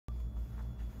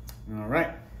All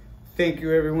right. Thank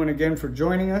you everyone again for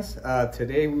joining us.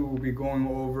 Today we will be going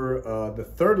over the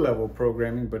third level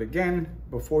programming, but again,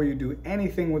 before you do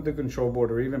anything with the control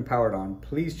board or even power it on,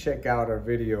 please check out our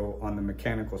video on the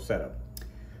mechanical setup.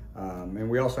 And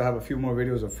we also have a few more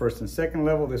videos of first and second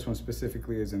level. This one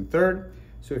specifically is in third.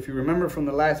 So if you remember from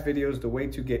the last videos, the way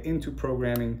to get into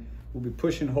programming will be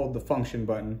push and hold the function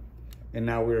button. And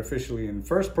now we're officially in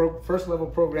first level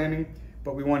programming,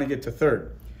 but we want to get to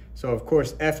third. So of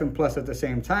course, F and plus at the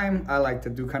same time. I like to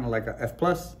do kind of like a F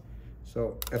plus.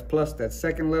 So F plus, that's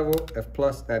second level. F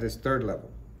plus, that is third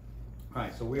level. All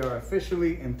right, so we are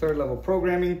officially in third level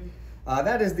programming.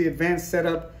 That is the advanced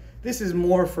setup. This is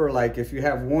more for like if you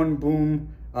have one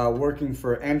boom working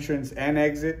for entrance and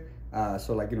exit.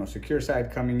 So like, secure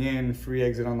side coming in, free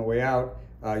exit on the way out.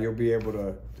 You'll be able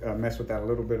to mess with that a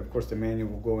little bit. Of course, the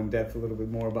manual will go in depth a little bit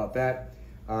more about that.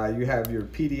 You have your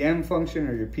PDM function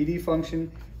or your PD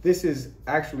function. This is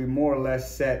actually more or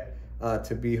less set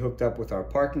to be hooked up with our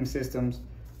parking systems.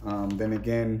 Then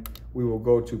again, we will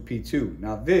go to P2.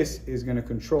 Now this is going to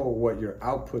control what your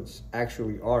outputs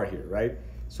actually are here, right?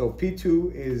 So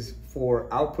P2 is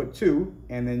for output 2,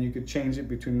 and then you could change it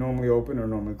between normally open or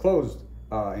normally closed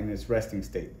in its resting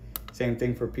state. Same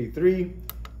thing for P3,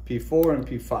 P4, and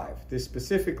P5. This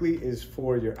specifically is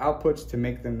for your outputs to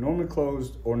make them normally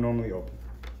closed or normally open.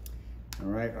 All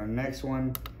right, our next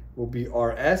one will be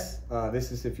RS.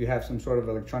 This is if you have some sort of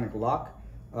electronic lock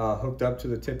hooked up to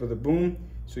the tip of the boom.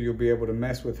 So you'll be able to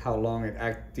mess with how long it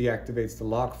deactivates the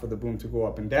lock for the boom to go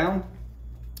up and down.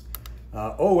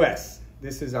 OS,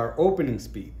 this is our opening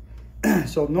speed.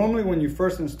 So normally when you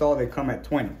first install, they come at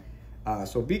 20.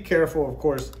 So be careful, of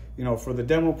course, for the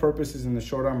demo purposes in the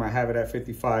short arm, I have it at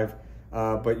 55,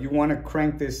 but you want to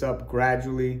crank this up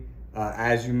gradually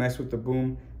as you mess with the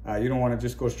boom. You don't want to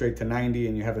just go straight to 90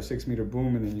 and you have a 6-meter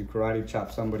boom and then you karate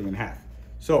chop somebody in half.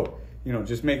 So,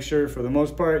 just make sure for the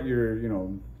most part,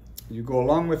 you go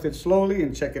along with it slowly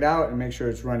and check it out and make sure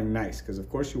it's running nice, because of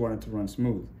course you want it to run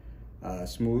smooth.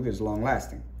 Smooth is long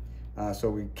lasting. So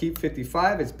we keep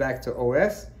 55, it's back to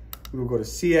OS. We will go to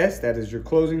CS, that is your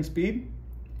closing speed.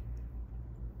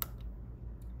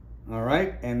 All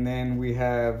right, and then we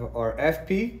have our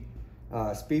FP,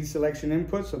 speed selection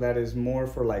input. So that is more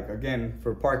for like, again,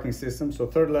 for parking systems. So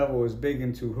third level is big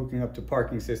into hooking up to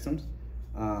parking systems.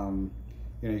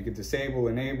 You could disable,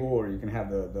 enable, or you can have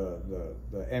the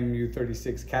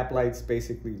MU36 cap lights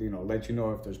basically, let you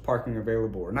know if there's parking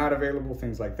available or not available,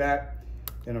 things like that.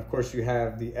 Then of course you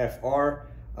have the FR,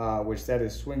 which that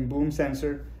is swing boom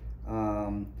sensor.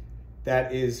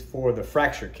 That is for the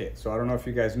fracture kit. So I don't know if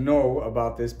you guys know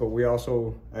about this, but we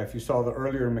also, if you saw the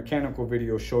earlier mechanical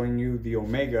video showing you the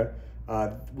Omega,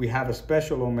 we have a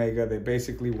special Omega that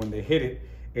basically when they hit it,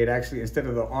 it actually, instead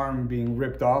of the arm being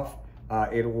ripped off,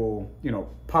 it will,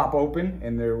 pop open,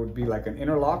 and there would be like an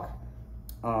interlock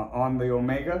on the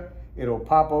Omega. It'll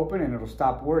pop open and it'll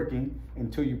stop working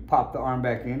until you pop the arm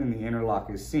back in and the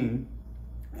interlock is seen.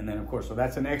 And then of course, so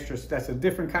that's a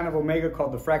different kind of Omega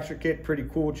called the fracture kit. Pretty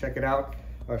cool, check it out.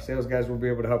 Our sales guys will be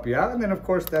able to help you out. And then of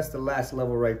course, that's the last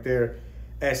level right there,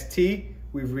 ST.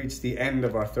 We've reached the end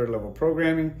of our third level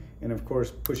programming. And of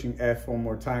course, pushing F one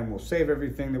more time will save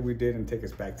everything that we did and take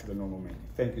us back to the normal menu.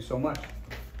 Thank you so much.